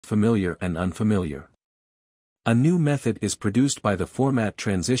familiar and unfamiliar. A new method is produced by the format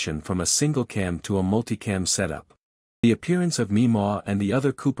transition from a single cam to a multicam setup. The appearance of Meemaw and the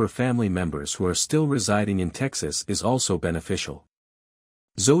other Cooper family members who are still residing in Texas is also beneficial.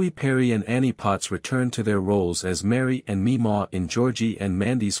 Zoe Perry and Annie Potts return to their roles as Mary and Meemaw in Georgie and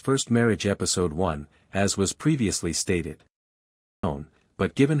Mandy's First Marriage Episode 1, as was previously stated.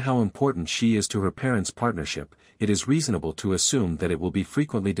 But given how important she is to her parents' partnership, it is reasonable to assume that it will be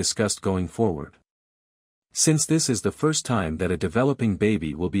frequently discussed going forward. Since this is the first time that a developing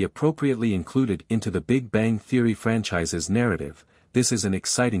baby will be appropriately included into the Big Bang Theory franchise's narrative, this is an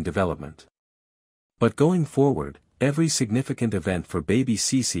exciting development. But going forward, every significant event for baby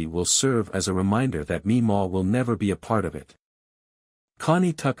Cece will serve as a reminder that Meemaw will never be a part of it.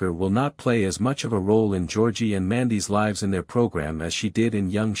 Connie Tucker will not play as much of a role in Georgie and Mandy's lives in their program as she did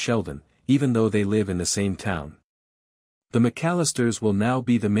in Young Sheldon, even though they live in the same town. The McAllisters will now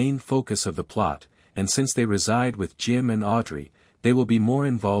be the main focus of the plot, and since they reside with Jim and Audrey, they will be more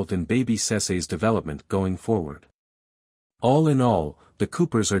involved in baby Cece's development going forward. All in all, the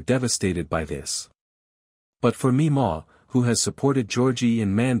Coopers are devastated by this. But for Meemaw, who has supported Georgie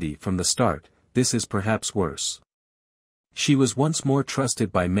and Mandy from the start, this is perhaps worse. She was once more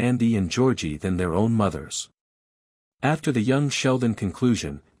trusted by Mandy and Georgie than their own mothers. After the Young Sheldon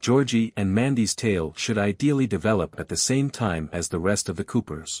conclusion, Georgie and Mandy's tale should ideally develop at the same time as the rest of the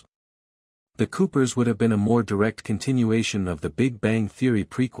Coopers. The Coopers would have been a more direct continuation of the Big Bang Theory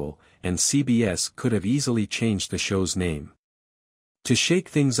prequel, and CBS could have easily changed the show's name. To shake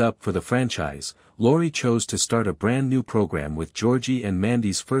things up for the franchise, Laurie chose to start a brand new program with Georgie and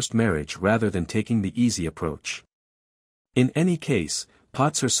Mandy's first marriage rather than taking the easy approach. In any case,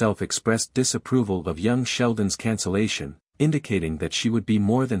 Potts herself expressed disapproval of Young Sheldon's cancellation, indicating that she would be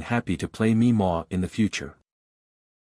more than happy to play Meemaw in the future.